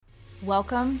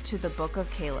Welcome to the Book of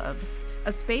Caleb,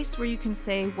 a space where you can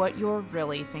say what you're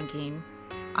really thinking.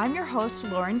 I'm your host,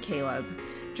 Lauren Caleb.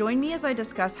 Join me as I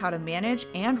discuss how to manage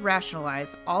and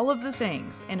rationalize all of the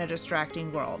things in a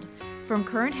distracting world. From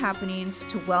current happenings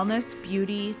to wellness,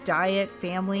 beauty, diet,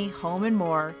 family, home, and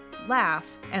more,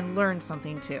 laugh and learn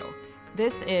something too.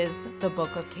 This is the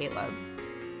Book of Caleb.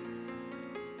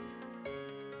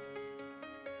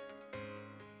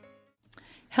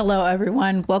 Hello,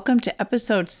 everyone. Welcome to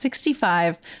episode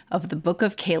 65 of the Book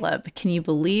of Caleb. Can you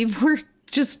believe we're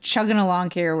just chugging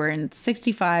along here? We're in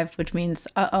 65, which means,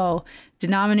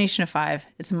 denomination of 5.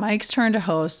 It's Mike's turn to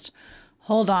host.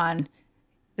 Hold on.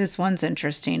 This one's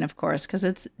interesting, of course, because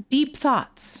it's Deep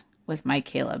Thoughts with Mike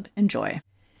Caleb. Enjoy.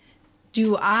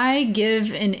 Do I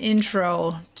give an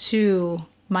intro to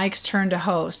Mike's turn to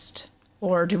host,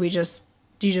 or do you just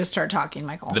start talking,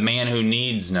 Michael? The man who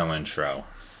needs no intro.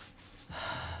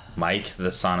 Mike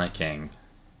the Sonic King.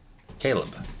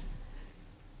 Caleb.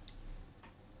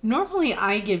 Normally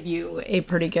I give you a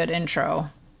pretty good intro,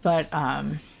 but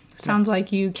sounds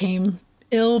like you came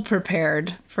ill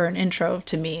prepared for an intro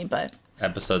to me, but...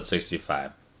 Episode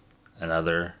 65.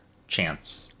 Another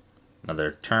chance.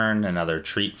 Another turn, another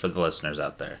treat for the listeners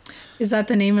out there. Is that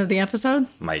the name of the episode?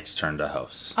 Mike's turn to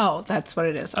host. Oh, that's what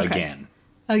it is. Okay.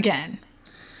 Again.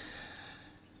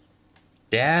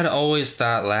 Dad always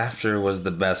thought laughter was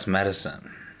the best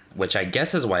medicine, which I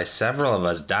guess is why several of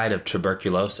us died of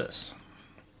tuberculosis.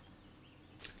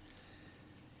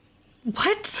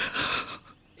 What?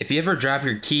 If you ever drop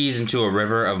your keys into a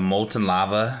river of molten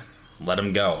lava, let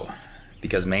them go.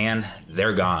 Because, man,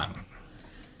 they're gone.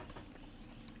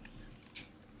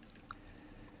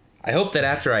 I hope that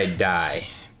after I die,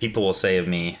 people will say of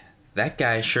me, that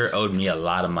guy sure owed me a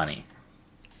lot of money.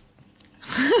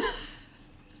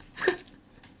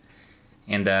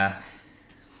 And I've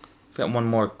got one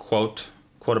more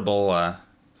quotable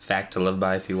fact to live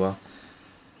by, if you will.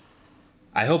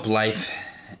 I hope life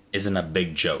isn't a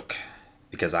big joke,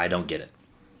 because I don't get it.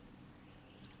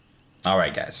 All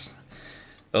right, guys.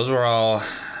 Those were all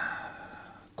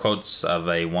quotes of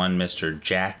one Mr.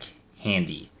 Jack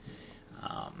Handey.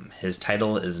 His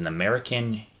title is An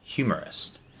American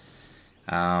Humorist.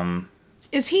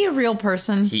 Is he a real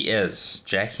person? He is.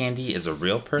 Jack Handey is a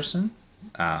real person.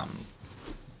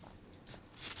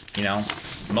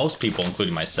 Most people,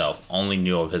 including myself, only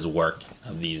knew of his work,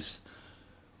 of these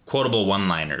quotable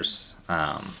one-liners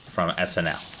from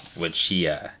SNL, which he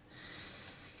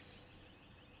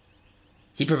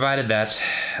provided that,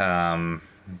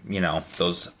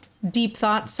 those Deep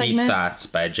Thoughts segment? Deep Thoughts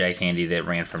by Jack Handey that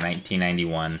ran from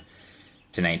 1991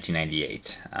 to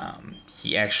 1998.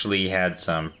 He actually had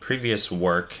some previous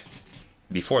work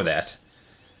before that,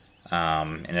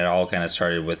 and it all kind of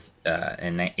started with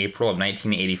in April of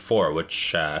 1984,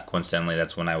 which coincidentally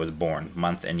that's when I was born,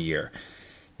 month and year.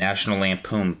 National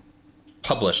Lampoon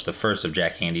published the first of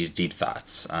Jack Handey's Deep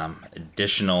Thoughts.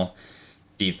 Additional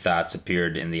Deep Thoughts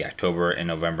appeared in the October and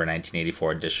November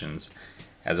 1984 editions,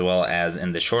 as well as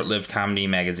in the short-lived comedy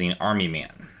magazine Army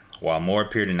Man, while more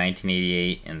appeared in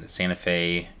 1988 in the Santa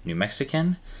Fe New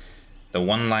Mexican. The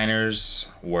one-liners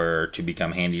were to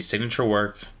become Handey's signature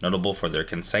work, notable for their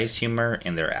concise humor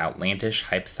and their outlandish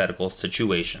hypothetical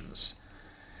situations.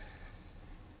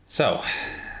 So,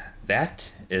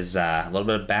 that is a little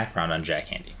bit of background on Jack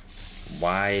Handey.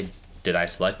 Why did I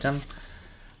select him?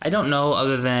 I don't know,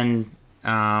 other than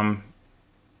I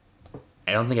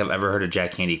don't think I've ever heard a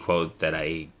Jack Handey quote that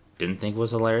I didn't think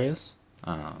was hilarious.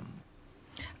 I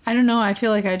don't know. I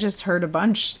feel like I just heard a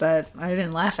bunch that I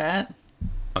didn't laugh at.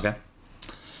 Okay.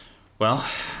 Well,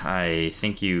 I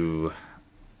think you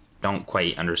don't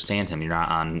quite understand him. You're not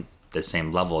on the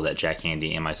same level that Jack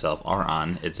Handey and myself are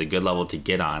on. It's a good level to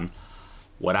get on.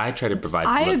 What I try to provide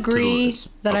I agree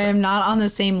that I am not on the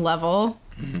same level.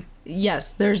 Mm-hmm.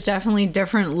 Yes, there's definitely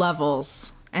different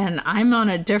levels, and I'm on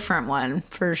a different one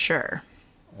for sure.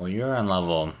 Well, you're on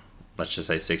level, let's just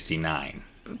say 69.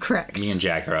 Correct. Me and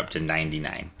Jack are up to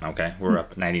 99, okay? We're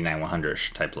up 99,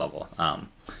 100-ish type level.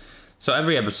 So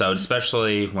every episode,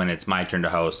 especially when it's my turn to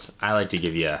host, I like to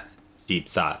give you Deep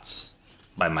Thoughts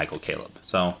by Michael Caleb.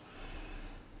 So,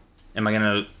 am I going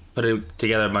to put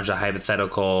together a bunch of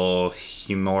hypothetical,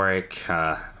 humoric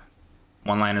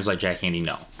one-liners like Jack Handey?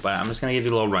 No. But I'm just going to give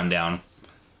you a little rundown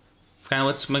of kind of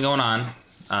what's been going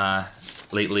on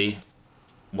lately,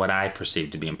 what I perceive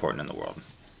to be important in the world.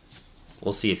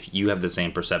 We'll see if you have the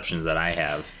same perceptions that I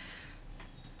have.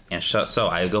 And so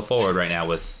I go forward right now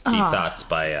with Deep Thoughts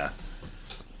by...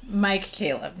 Mike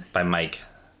Caleb. By Mike,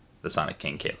 the Sonic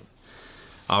King Caleb.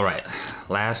 All right.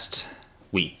 Last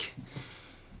week,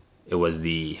 it was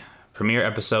the premiere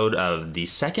episode of the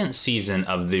second season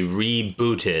of the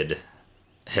rebooted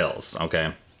Hills,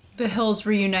 okay? The Hills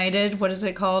Reunited, what is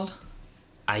it called?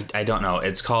 I don't know.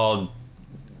 It's called,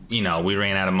 we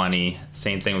ran out of money.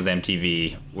 Same thing with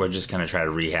MTV. We're just going to try to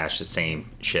rehash the same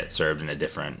shit served in a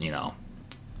different,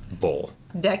 bowl.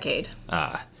 Decade.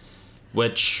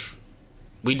 Which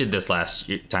we did this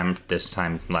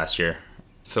time last year.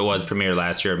 If it was premiere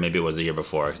last year, maybe it was the year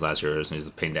before. Last year was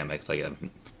the pandemic. It's like a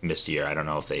missed year. I don't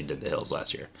know if they did the Hills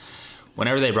last year.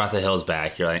 Whenever they brought the Hills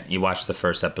back, you watch the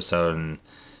first episode and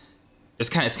it's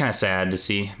kind of sad to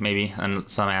see, maybe on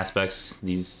some aspects.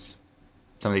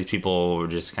 Some of these people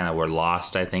were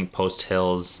lost, I think, post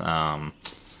Hills. Some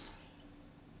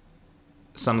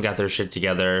got their shit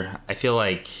together. I feel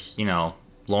like,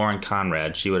 Lauren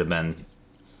Conrad, she would have been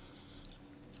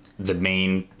the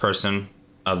main person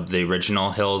of the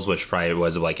original Hills, which probably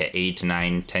was like an 8 to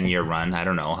 9, 10-year run. I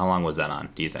don't know. How long was that on,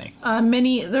 do you think?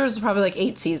 There was probably like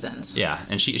 8 seasons. Yeah,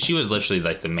 and she was literally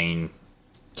like the main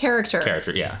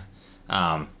character, yeah.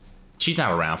 She's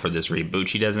not around for this reboot.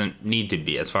 She doesn't need to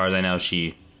be. As far as I know,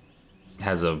 she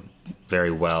has a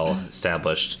very well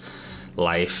established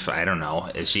life. I don't know.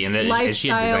 Is she a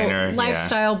designer?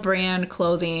 Lifestyle brand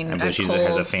clothing. I believe she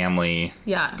has a family.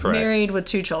 Yeah, correct. Married with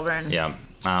 2 children. Yeah.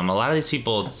 A lot of these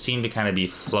people seem to kind of be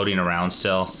floating around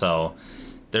still, so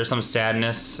there's some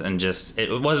sadness and just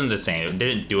it wasn't the same. It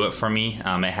didn't do it for me.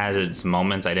 It had its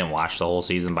moments. I didn't watch the whole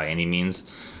season by any means.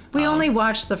 We only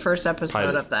watched the first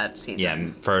episode of that season. Yeah,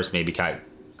 first maybe caught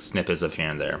snippets of here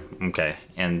and there. Okay,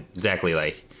 and exactly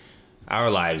like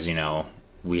our lives,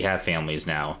 we have families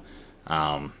now.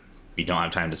 We don't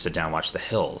have time to sit down and watch The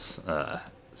Hills.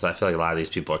 So I feel like a lot of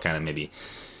these people are kind of maybe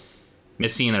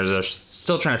missing. They're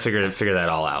still trying to figure that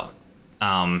all out.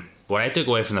 What I took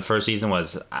away from the first season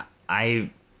was I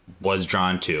was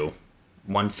drawn to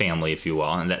one family, if you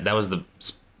will, and that was the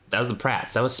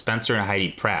Pratts. That was Spencer and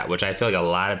Heidi Pratt, which I feel like a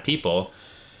lot of people,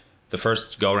 the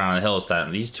first go around the Hills,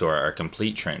 thought these two are a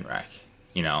complete train wreck.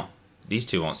 These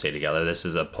two won't stay together. This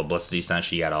is a publicity stunt.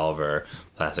 She got all of her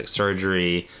plastic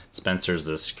surgery. Spencer's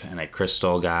this kind of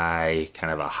crystal guy,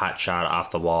 kind of a hot shot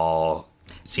off the wall.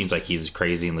 Seems like he's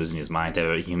crazy and losing his mind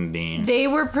to a human being. They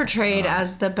were portrayed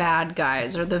as the bad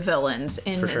guys or the villains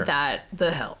in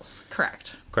The Hills.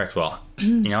 Correct. Well,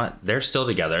 you know what? They're still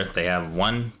together. They have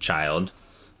one child.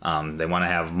 They want to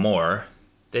have more.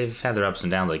 They've had their ups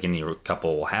and downs like any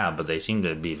couple will have, but they seem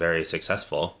to be very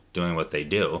successful doing what they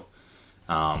do,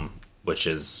 which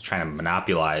is trying to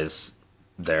monopolize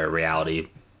their reality,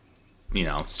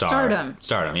 stardom,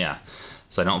 yeah.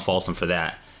 So I don't fault them for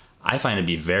that. I find it to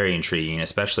be very intriguing,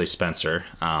 especially Spencer.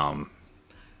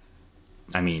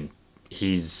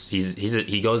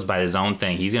 He goes by his own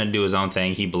thing. He's going to do his own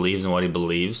thing. He believes in what he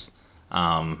believes.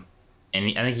 I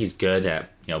think he's good at,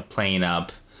 playing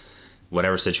up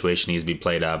whatever situation needs to be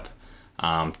played up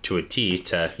to a T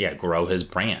to, grow his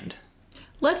brand.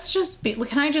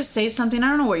 Can I just say something? I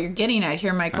don't know what you're getting at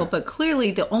here, Michael, but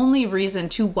clearly the only reason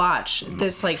to watch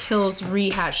this Hills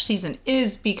rehash season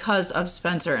is because of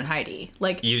Spencer and Heidi.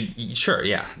 Sure,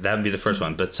 yeah, that would be the first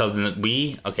one. But so then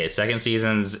second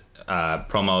season's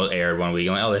promo aired 1 week.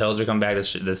 The Hills are coming back.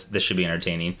 This should be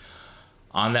entertaining.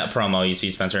 On that promo, you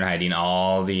see Spencer and Heidi and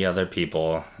all the other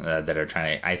people that are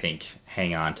trying to, I think,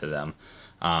 hang on to them.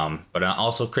 But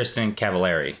also Kristen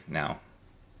Cavallari now.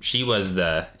 She was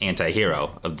the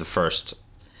anti-hero of the first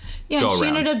go-around. She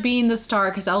ended up being the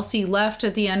star because Elsie left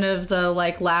at the end of the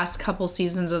last couple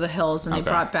seasons of The Hills, and they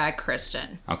brought back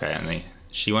Kristen. Okay, and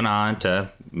she went on to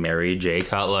marry Jay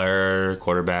Cutler,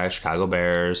 quarterback, Chicago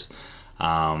Bears.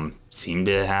 Seemed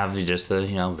to have just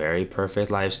the very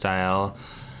perfect lifestyle.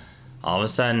 All of a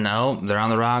sudden, they're on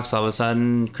the rocks. All of a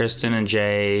sudden, Kristen and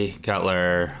Jay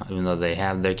Cutler, even though they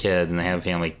have their kids and they have a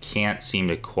family, can't seem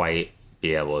to quite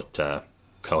be able to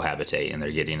cohabitate, and they're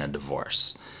getting a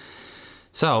divorce.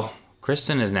 So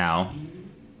Kristen is now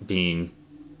being,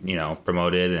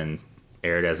 promoted and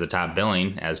aired as the top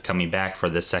billing as coming back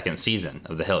for the second season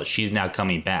of The Hills. She's now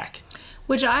coming back.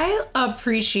 Which I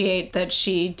appreciate that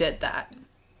she did that.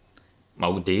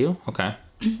 Oh, do you? Okay.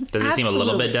 Does it seem a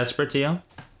little bit desperate to you?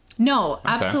 No,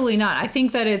 absolutely not. I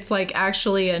think that it's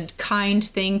actually a kind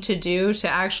thing to do to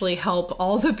actually help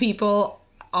all the people,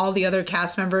 all the other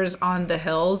cast members on The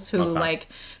Hills who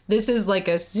this is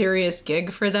a serious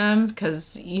gig for them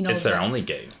because, it's their only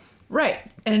gig. Right.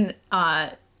 And,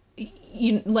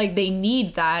 like they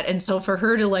need that, and so for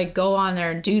her to like go on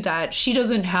there and do that, she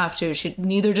doesn't have to.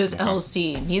 Neither does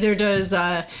LC, neither does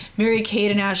Mary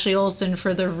Kate and Ashley Olsen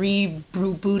for the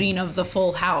rebooting of the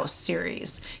Full House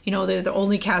series. You know, they're the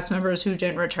only cast members who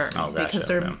didn't return because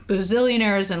they're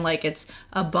bazillionaires and like it's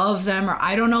above them, or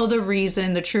I don't know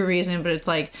the true reason, but it's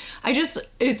like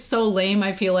it's so lame.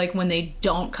 I feel like when they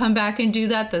don't come back and do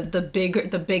that,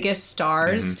 the biggest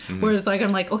stars, whereas like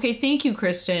I'm like, okay, thank you,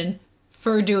 Kristen,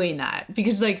 for doing that,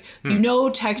 because like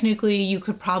technically you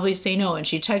could probably say no, and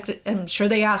I'm sure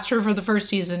they asked her for the first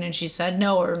season and she said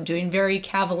no, or doing very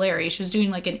Cavallari. She was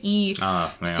doing like an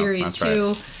series too,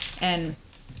 right. And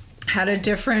had a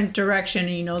different direction.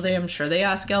 I'm sure they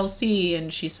ask LC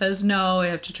and she says no, I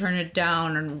have to turn it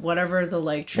down, and whatever the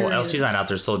like true. Well, LC's not out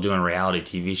there still doing reality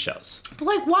TV shows. But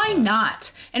like, why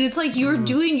not? And it's like you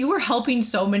were helping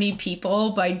so many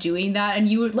people by doing that, and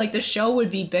you would like the show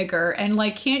would be bigger, and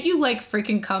like can't you like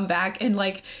freaking come back and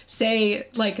like say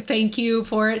like thank you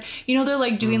for it? They're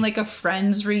like doing like a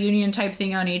Friends reunion type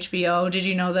thing on HBO. Did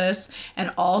you know this?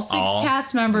 And all 6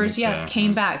 cast members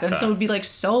came back, and so it would be like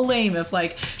so lame if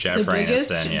like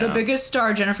the biggest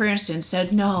star, Jennifer Aniston,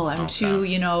 said no, I'm too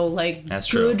like that's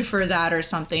good true. For that or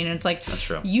something. And it's like that's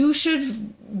true. You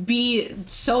should be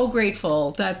so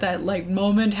grateful that like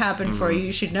moment happened for you.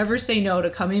 You should never say no to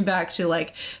coming back to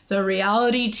like the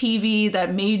reality TV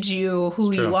that made you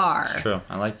who you are. It's true.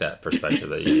 I like that perspective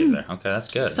that you gave there. Okay,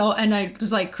 that's good. So, and I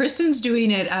was like, Kristen's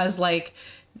doing it as like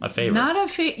a favor. Not a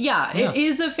favor. Yeah, it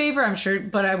is a favor, I'm sure,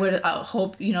 but I would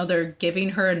hope they're giving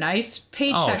her a nice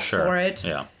paycheck for it.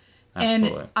 Yeah.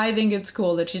 Absolutely. And I think it's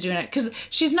cool that she's doing it, because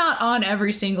she's not on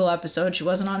every single episode. She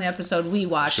wasn't on the episode we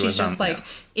watched. She's just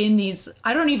in these.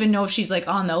 I don't even know if she's like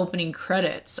on the opening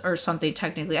credits or something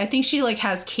technically. I think she like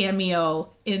has cameo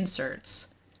inserts.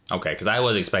 Okay, because I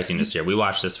was expecting to see her. We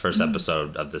watched this first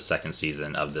episode of the second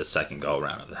season of the second go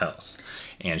around of The Hills,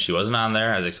 and she wasn't on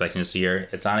there. I was expecting to see her.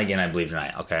 It's on again, I believe,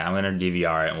 tonight. Okay, I'm gonna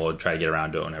DVR it, and we'll try to get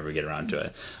around to it whenever we get around to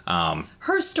it.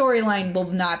 Her storyline will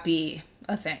not be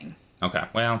a thing. Okay,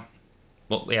 well,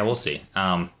 yeah, we'll see.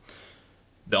 The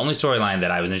only storyline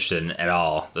that I was interested in at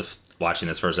all, watching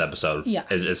this first episode,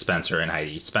 is Spencer and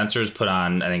Heidi. Spencer's put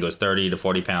on, I think it was 30 to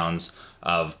 40 pounds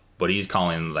of what he's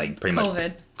calling like pretty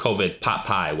much COVID pot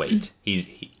pie weight.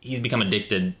 He's become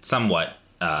addicted somewhat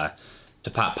to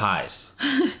pot pies,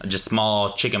 just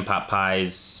small chicken pot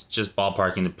pies, just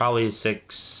ballparking probably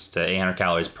 600 to 800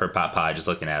 calories per pot pie. Just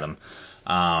looking at them,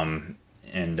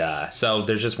 so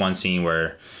there's just one scene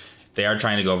where they are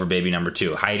trying to go for baby number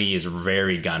 2. Heidi is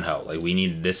very gung-ho. Like,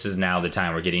 this is now the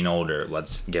time. We're getting older.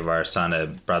 Let's give our son a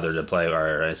brother to play,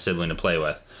 or a sibling to play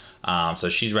with. So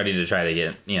she's ready to try to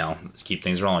get, let's keep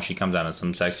things rolling. She comes out in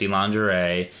some sexy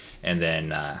lingerie, and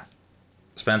then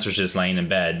Spencer's just laying in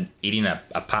bed, eating a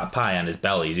pot pie on his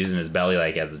belly. He's using his belly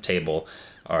like as a table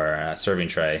or a serving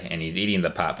tray, and he's eating the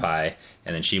pot pie.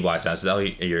 And then she walks out and says,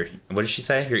 "Oh, what did she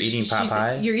say? You're eating pot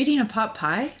pie? You're eating a pot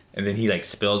pie?" And then he like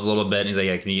spills a little bit, and he's like,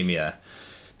 "Yeah, can you give me a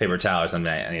paper towel or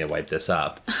something? I need to wipe this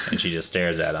up." And she just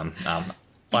stares at him. A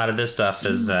lot of this stuff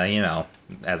is,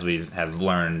 as we have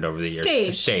learned over the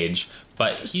years, stage.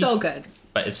 But so good.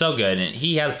 But it's so good, and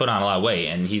he has put on a lot of weight,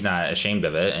 and he's not ashamed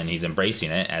of it, and he's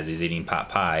embracing it as he's eating pot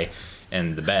pie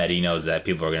in the bed. He knows that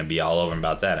people are going to be all over him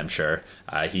about that, I'm sure.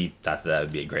 He thought that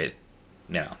would be a great,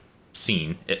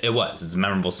 scene. It was. It's a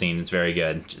memorable scene. It's very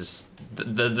good. Just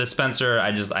the Spencer, I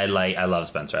love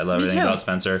Spencer. I love everything about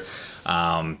Spencer.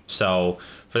 So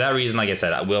for that reason, like I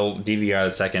said, I will DVR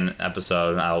the second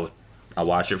episode. I'll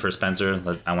watch it for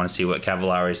Spencer. I want to see what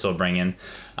Cavallari is still bringing.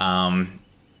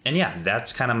 And yeah,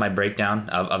 that's kind of my breakdown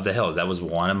of The Hills. That was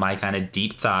one of my kind of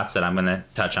deep thoughts that I'm going to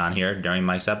touch on here during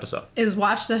Mike's episode. Is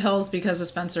watch The Hills because of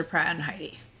Spencer Pratt and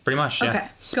Heidi? Pretty much, yeah. Okay,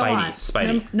 go on.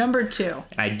 Spidey. Number 2.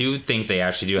 And I do think they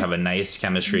actually do have a nice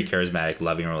chemistry, charismatic,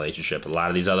 loving relationship. A lot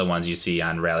of these other ones you see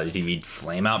on reality TV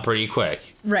flame out pretty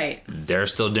quick. Right. They're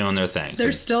still doing their thing.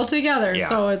 They're still together,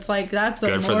 so it's like that's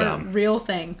a more real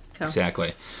thing. Okay.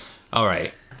 Exactly. All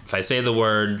right. If I say the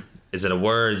word, is it a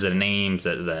word? Is it a name? Is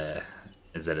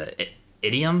it an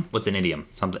idiom? What's an idiom?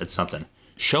 It's something.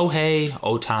 Shohei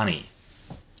Ohtani.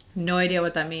 No idea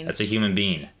what that means. That's a human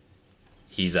being.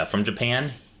 He's from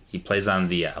Japan. He plays on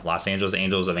the Los Angeles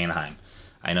Angels of Anaheim.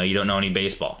 I know you don't know any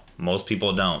baseball. Most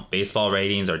people don't. Baseball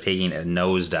ratings are taking a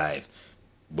nosedive.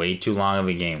 Way too long of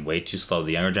a game. Way too slow.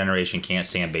 The younger generation can't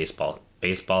stand baseball.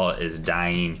 Baseball is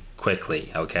dying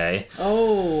quickly, okay?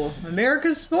 Oh,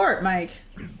 America's sport, Mike.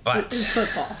 But it's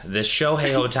football. This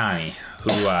Shohei Ohtani, who,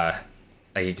 like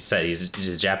I said,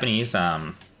 he's Japanese.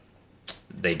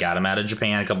 They got him out of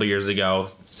Japan a couple years ago,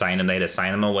 signed him. They had to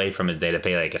sign him away from it. They had to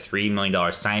pay like a $3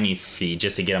 million signing fee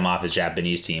just to get him off his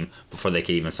Japanese team before they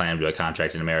could even sign him to a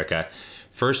contract in America.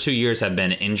 First 2 years have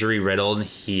been injury riddled.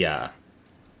 He had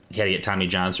to get Tommy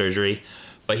John surgery,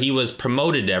 but he was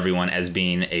promoted to everyone as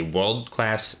being a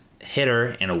world-class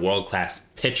hitter and a world-class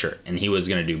pitcher, and he was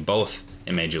going to do both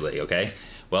in Major League, okay?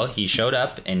 Well, he showed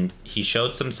up, and he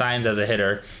showed some signs as a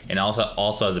hitter and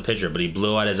also as a pitcher, but he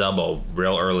blew out his elbow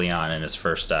real early on in his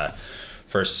first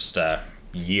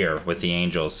year with the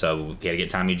Angels. So he had to get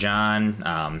Tommy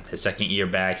John. His second year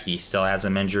back, he still had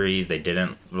some injuries. They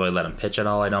didn't really let him pitch at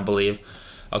all, I don't believe.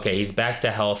 Okay, he's back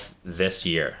to health this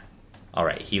year. All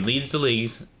right, he leads the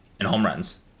leagues in home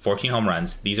runs, 14 home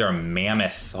runs. These are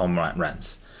mammoth home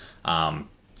runs,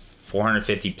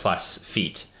 450 plus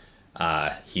feet.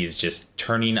 He's just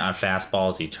turning on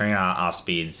fastballs. He's turning on off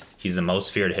speeds. He's the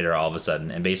most feared hitter all of a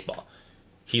sudden in baseball.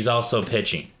 He's also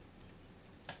pitching.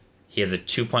 He has a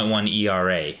 2.1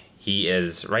 ERA. He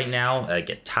is right now like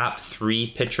a top 3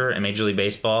 pitcher in Major League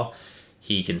Baseball.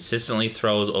 He consistently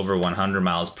throws over 100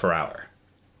 miles per hour.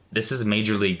 This is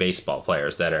Major League Baseball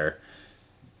players that are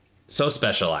so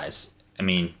specialized. I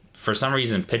mean, for some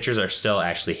reason, pitchers are still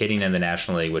actually hitting in the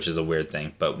National League, which is a weird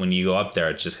thing. But when you go up there,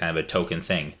 it's just kind of a token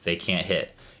thing. They can't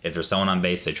hit. If there's someone on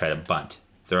base, they try to bunt.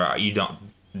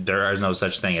 There is no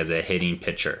such thing as a hitting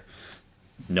pitcher.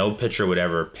 No pitcher would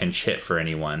ever pinch hit for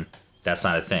anyone. That's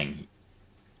not a thing.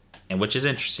 And which is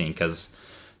interesting because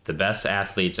the best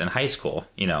athletes in high school,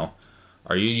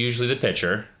 are usually the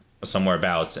pitcher somewhere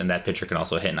abouts, and that pitcher can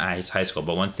also hit in high school.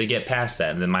 But once they get past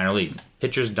that in the minor leagues,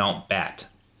 pitchers don't bat.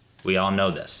 We all know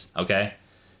this, okay?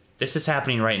 This is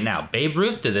happening right now. Babe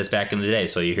Ruth did this back in the day,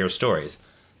 so you hear stories.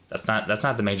 That's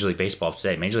not the Major League Baseball of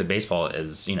today. Major League Baseball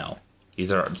is,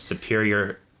 these are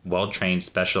superior, well-trained,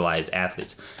 specialized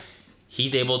athletes.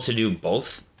 He's able to do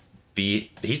both.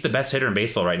 He's the best hitter in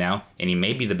baseball right now, and he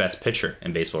may be the best pitcher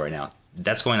in baseball right now.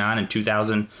 That's going on in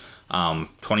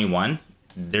 2021.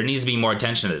 There needs to be more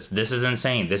attention to this. This is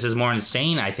insane. This is more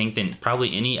insane, I think, than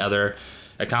probably any other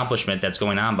accomplishment that's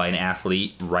going on by an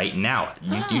athlete right now.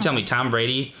 You tell me Tom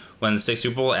Brady won the 6th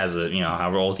Super Bowl as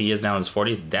however old he is now in his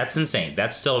 40s. That's insane.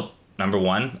 That's still number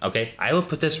one. Okay, I would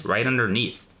put this right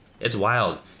underneath. It's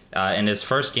wild. In his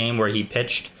first game where he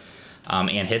pitched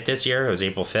and hit this year, it was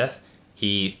April 5th.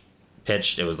 He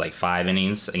pitched, it was like 5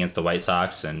 innings against the White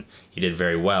Sox, and he did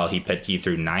very well. He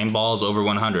threw 9 balls over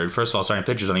 100. First of all, starting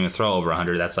pitchers don't even throw over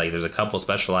 100. That's like, there's a couple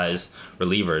specialized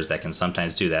relievers that can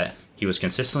sometimes do that. He was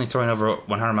consistently throwing over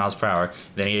 100 miles per hour.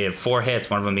 Then he had 4 hits,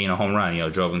 one of them being a home run.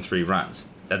 Drove him 3 runs.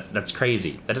 That's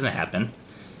crazy. That doesn't happen.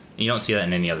 You don't see that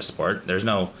in any other sport. There's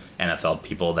no NFL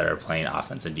people that are playing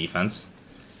offense and defense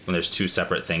when there's 2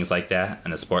 separate things like that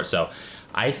in a sport. So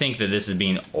I think that this is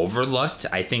being overlooked.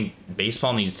 I think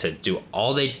baseball needs to do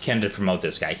all they can to promote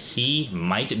this guy. He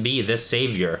might be the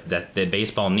savior that the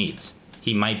baseball needs.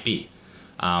 He might be.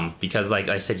 Because, like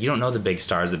I said, you don't know the big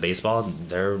stars of baseball.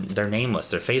 They're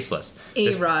nameless. They're faceless.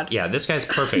 A-Rod. This guy's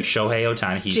perfect. Shohei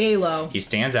Ohtani. J-Lo. He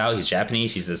stands out. He's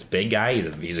Japanese. He's this big guy.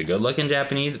 He's a good-looking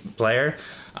Japanese player.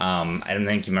 I don't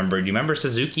think you remember. Do you remember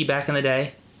Suzuki back in the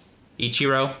day?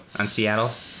 Ichiro on Seattle?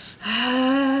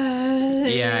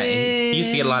 Yeah, he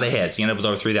used to get a lot of hits. He ended up with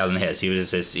over 3,000 hits. He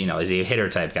was just this, he's a hitter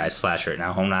type guy, slasher.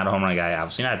 Now, not a home run guy,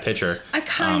 obviously not a pitcher. I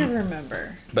kind of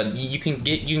remember. But you can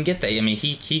get that. I mean,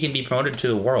 he can be promoted to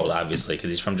the world, obviously, because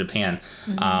he's from Japan.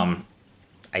 Mm-hmm.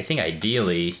 I think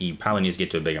ideally he probably needs to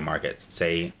get to a bigger market.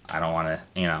 Say, I don't want to,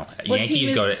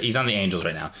 Yankees he's on the Angels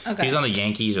right now. Okay. He's on the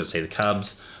Yankees or say the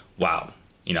Cubs. Wow,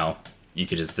 you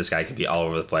could this guy could be all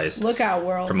over the place. Look out,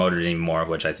 world. Promoted anymore,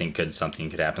 which I think something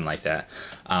could happen like that.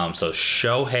 So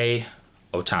Shohei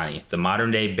Ohtani, the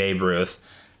modern day Babe Ruth,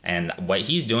 and what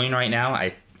he's doing right now,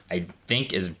 I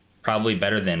think is probably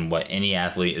better than what any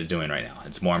athlete is doing right now.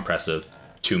 It's more impressive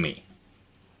to me.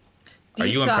 Are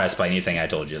you impressed by anything I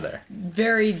told you there?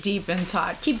 Very deep in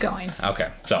thought. Keep going. Okay,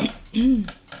 so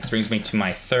this brings me to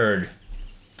my third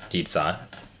deep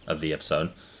thought of the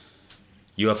episode.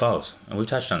 UFOs, and we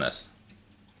touched on this.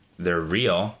 They're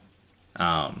real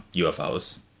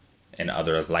UFOs and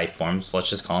other life forms. Let's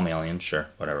just call them aliens, sure,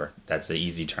 whatever. That's an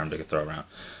easy term to throw around.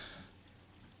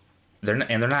 They're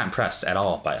not impressed at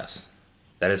all by us.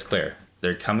 That is clear.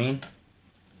 They're coming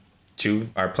to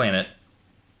our planet.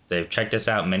 They've checked us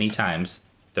out many times.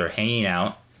 They're hanging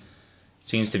out.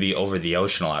 Seems to be over the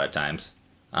ocean a lot of times,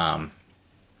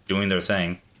 doing their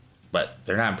thing. But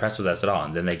they're not impressed with us at all,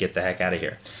 and then they get the heck out of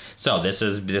here. So this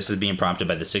is being prompted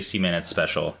by the 60 Minutes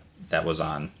special that was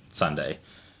on Sunday,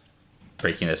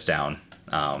 breaking this down.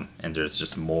 And there's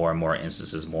just more and more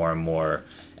instances, more and more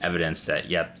evidence that,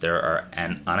 yep, there are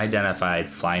unidentified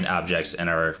flying objects in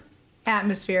our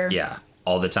atmosphere. Yeah,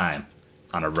 all the time,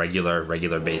 on a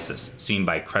regular basis, seen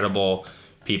by credible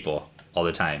people all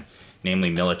the time, namely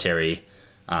military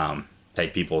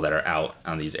type people that are out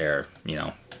on these air,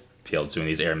 fields doing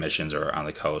these air missions or on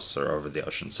the coasts or over the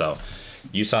ocean. So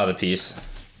you saw the piece.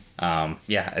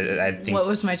 I think. What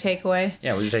was my takeaway?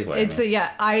 Yeah, what was your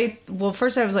takeaway? Well,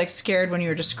 first I was like scared when you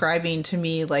were describing to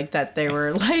me like that they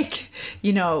were like,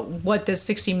 what this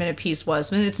 60-minute piece was.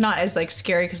 But it's not as like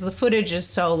scary because the footage is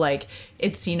so like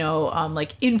it's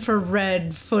like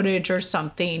infrared footage or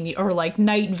something, or like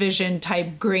night vision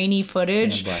type grainy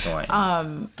footage. Black and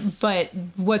white. But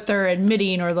what they're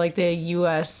admitting, or like the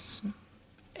U.S.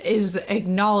 is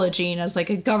acknowledging as like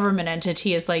a government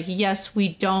entity, is like, yes, we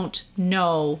don't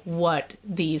know what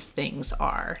these things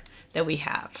are that we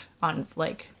have on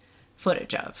like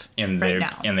footage of right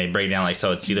now. And they break down like,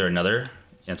 so it's either another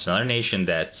nation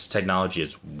that's technology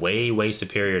is way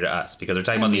superior to us, because they're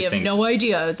talking about these things. We have no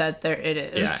idea that it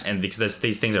is. Yeah, and because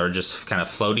these things are just kind of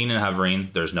floating and hovering.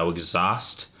 There's no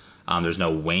exhaust. There's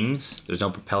no wings. There's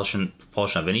no propulsion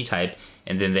of any type.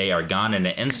 And then they are gone in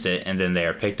an instant, and then they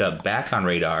are picked up back on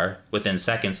radar within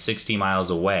seconds, 60 miles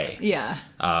away. Yeah.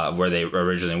 Where they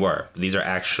originally were. These are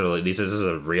actually, this is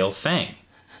a real thing.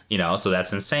 So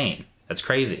that's insane. That's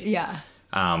crazy. Yeah.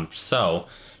 So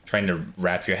trying to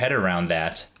wrap your head around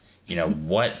that,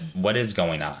 what is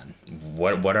going on?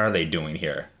 What are they doing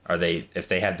here? If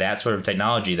they have that sort of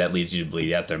technology, that leads you to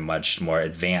believe that they're much more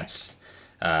advanced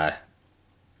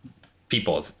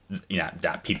people,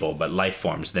 not people, but life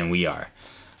forms than we are.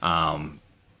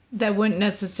 That wouldn't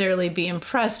necessarily be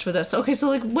impressed with us. Okay, so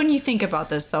like when you think about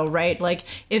this though, right? Like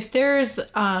if there's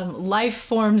life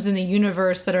forms in the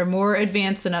universe that are more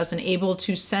advanced than us and able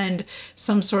to send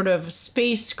some sort of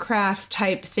spacecraft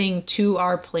type thing to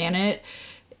our planet,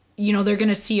 they're going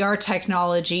to see our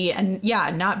technology and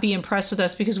not be impressed with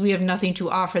us because we have nothing to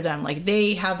offer them. Like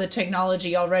they have the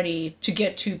technology already to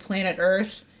get to planet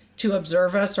Earth to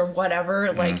observe us or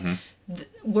whatever. Like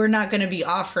we're not going to be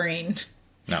offering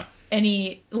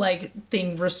any like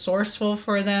thing resourceful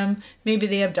for them. Maybe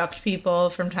they abduct people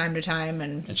from time to time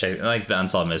and check, like the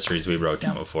unsolved mysteries we wrote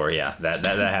down before. Yeah, that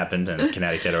happened in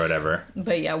Connecticut or whatever.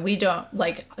 But yeah, we don't,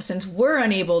 like, since we're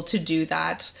unable to do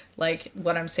that, like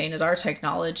what I'm saying is our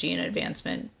technology and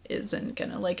advancement isn't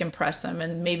gonna like impress them.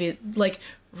 And maybe like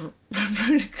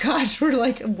gosh, we're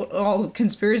like all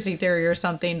conspiracy theory or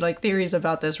something, like theories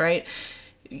about this, right?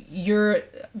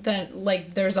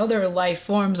 There's other life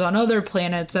forms on other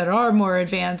planets that are more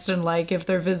advanced, and like if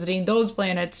they're visiting those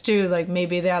planets too, like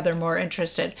maybe they're more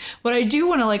interested. But I do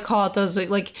want to like call out those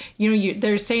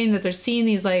they're saying that they're seeing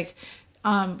these like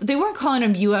they weren't calling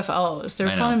them UFOs, they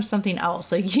were calling them something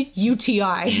else, like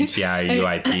UTI,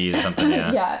 UIP,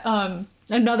 something.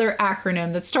 Another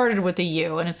acronym that started with a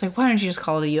U, and it's like, why don't you just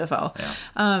call it a UFO?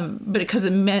 But because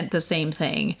it meant the same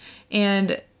thing.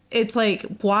 And it's like,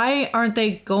 why aren't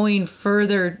they going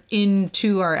further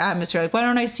into our atmosphere? Like, why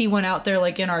don't I see one out there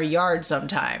like in our yard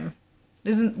sometime?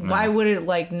 Why would it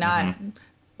like not?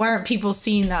 Why aren't people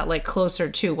seeing that like closer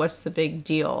to? What's the big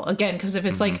deal? Again, because if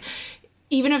it's like,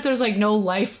 even if there's like no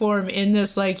life form in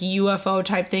this like UFO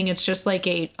type thing, it's just like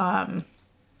a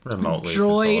remotely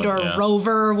droid or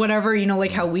rover or whatever.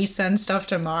 Like how we send stuff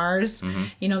to Mars.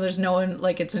 There's no one,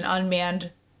 like it's an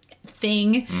unmanned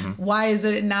thing. Why is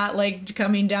it not like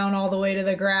coming down all the way to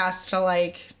the grass to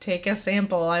like take a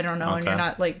sample? I don't know. Okay. And you're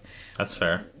not like, that's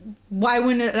fair. Why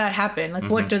wouldn't that happen? Like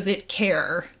what does it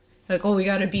care? Like, oh, we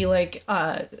got to be like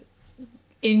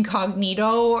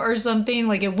incognito or something.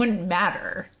 Like it wouldn't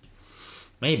matter.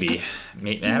 Maybe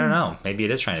I don't know, maybe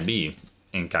it is trying to be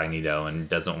incognito and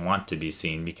doesn't want to be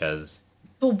seen because.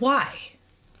 But why?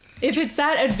 If it's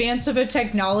that advanced of a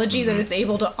technology that it's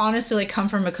able to honestly like come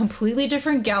from a completely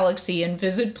different galaxy and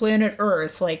visit planet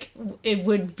Earth, like it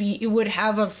would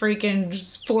have a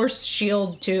freaking force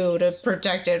shield too to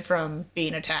protect it from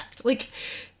being attacked. Like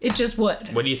it just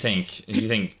would. What do you think?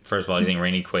 First of all, do you think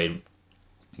Randy Quaid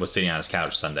was sitting on his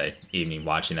couch Sunday evening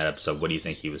watching that episode? What do you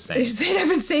think he was saying? I've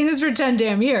been saying this for 10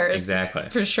 damn years. Exactly.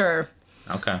 For sure.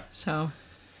 Okay. So.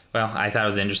 Well, I thought it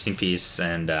was an interesting piece,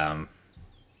 and I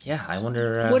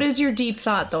wonder. What is your deep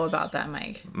thought, though, about that,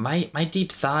 Mike? My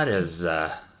deep thought is,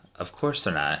 of course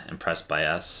they're not impressed by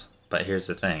us, but here's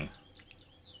the thing.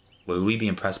 Would we be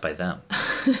impressed by them?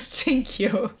 Thank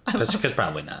you. Because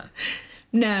probably not.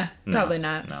 Nah, probably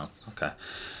not. No, okay.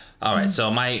 All right,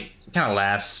 so my kind of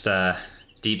last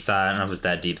deep thought, I don't know if it's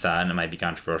that deep thought, and it might be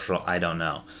controversial, I don't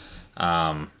know.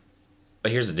 But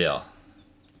here's the deal.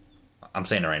 I'm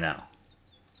saying it right now.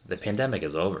 The pandemic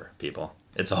is over, people.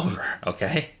 It's over,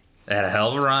 okay? They had a hell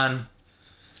of a run.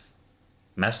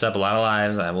 messed up a lot of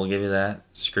lives. I will give you that.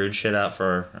 Screwed shit up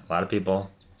for a lot of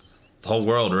people. The whole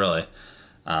world, really.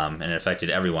 And it affected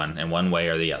everyone in one way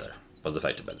or the other was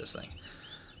affected by this thing.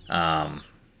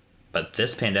 But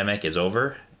this pandemic is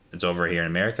over. It's over here in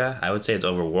America. I would say it's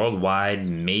over worldwide.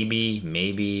 Maybe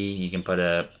you can put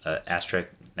a asterisk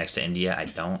next to India. I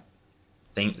don't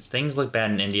think things look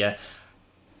bad in India.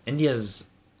 India's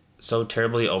so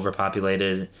terribly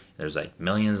overpopulated. There's like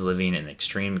millions living in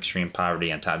extreme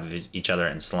poverty on top of each other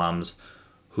in slums.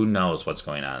 Who knows what's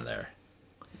going on there?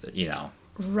 You know.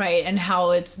 Right, and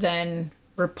how it's then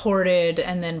reported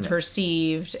and then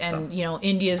perceived, and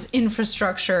India's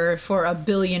infrastructure for 1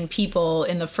 billion people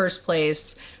in the first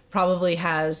place probably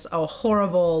has a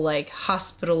horrible like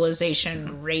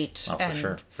hospitalization rate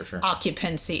and for sure.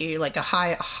 occupancy, like a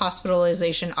high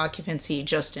hospitalization occupancy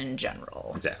just in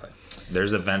general. Exactly.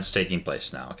 There's events taking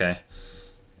place now, okay?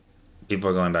 People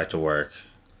are going back to work.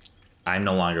 I'm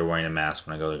no longer wearing a mask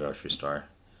when I go to the grocery store.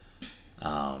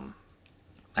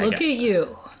 Look at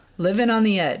you, living on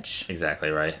the edge. Exactly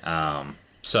right.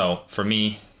 So for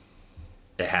me,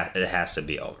 it has to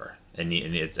be over.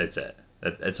 It's it.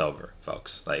 It's over,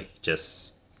 folks. Like,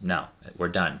 just no, we're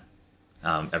done.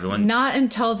 Everyone. Not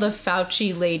until the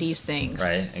Fauci lady sings.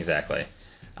 Right. Exactly.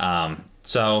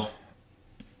 So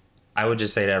I would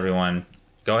just say to everyone,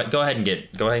 go ahead and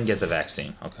get the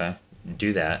vaccine. Okay,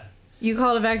 do that. You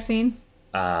call it a vaccine?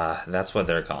 That's what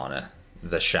they're calling it,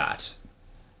 the shot.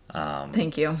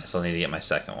 Thank you. I still need to get my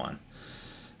second one.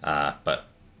 But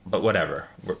whatever.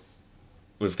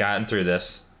 We've gotten through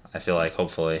this. I feel like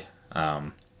hopefully.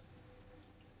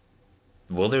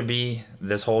 Will there be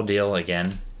this whole deal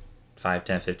again? 5,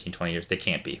 10, 15, 20 years? They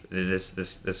can't be.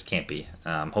 This can't be.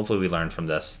 Hopefully we learn from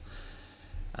this.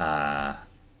 I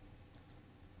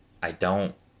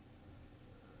don't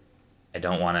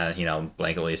want to,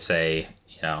 blanketly say,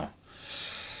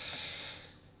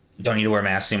 don't need to wear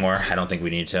masks anymore. I don't think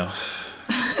we need to.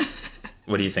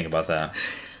 What do you think about that?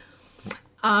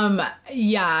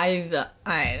 Yeah,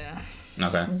 I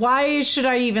Okay. Why should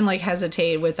I even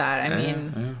hesitate with that? I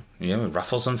mean,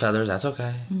 ruffle some feathers. That's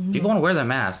okay. Mm-hmm. People want to wear their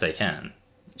mask. They can.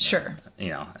 Sure.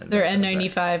 Their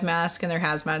N95 mask and their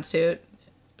hazmat suit.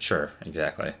 Sure.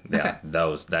 Exactly. Yeah.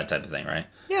 Okay. That type of thing, right?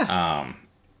 Yeah.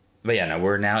 But yeah, no,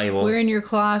 we're now able. Wearing your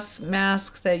cloth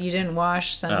mask that you didn't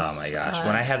wash since. Oh my gosh!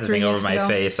 When I had the thing over my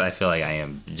face, I feel like I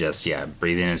am just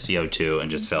breathing in CO2 and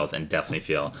just definitely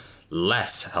feel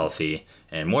less healthy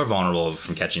and more vulnerable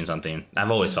from catching something.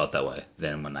 I've always felt that way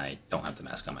than when I don't have the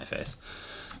mask on my face.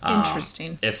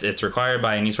 Interesting. If it's required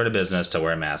by any sort of business to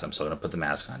wear a mask, I'm still going to put the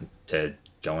mask on. To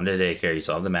go into daycare, you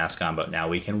still have the mask on, but now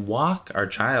we can walk our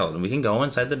child and we can go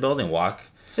inside the building, walk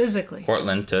physically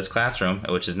Portland to his classroom,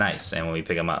 which is nice, and when we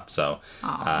pick him up. So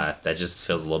that just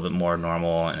feels a little bit more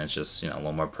normal, and it's just a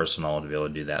little more personal to be able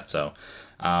to do that. So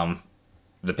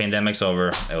the pandemic's over.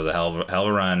 It was a hell of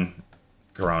a run,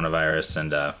 coronavirus,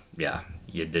 and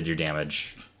you did your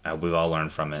damage. We've all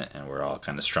learned from it, and we're all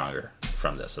kind of stronger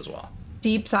from this as well.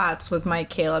 Deep thoughts with Mike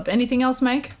Caleb. Anything else,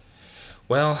 Mike?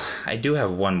 Well, I do have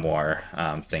one more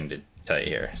thing to tell you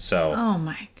here. So, oh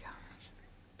my gosh.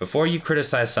 Before you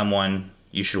criticize someone,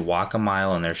 you should walk a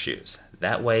mile in their shoes.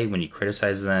 That way, when you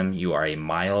criticize them, you are a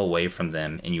mile away from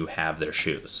them and you have their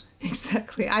shoes.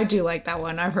 Exactly. I do like that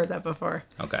one. I've heard that before.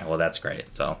 Okay, well, that's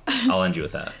great. So I'll end you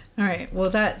with that. All right.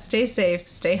 Well, stay safe,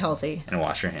 stay healthy. And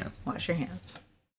wash your hands. Wash your hands.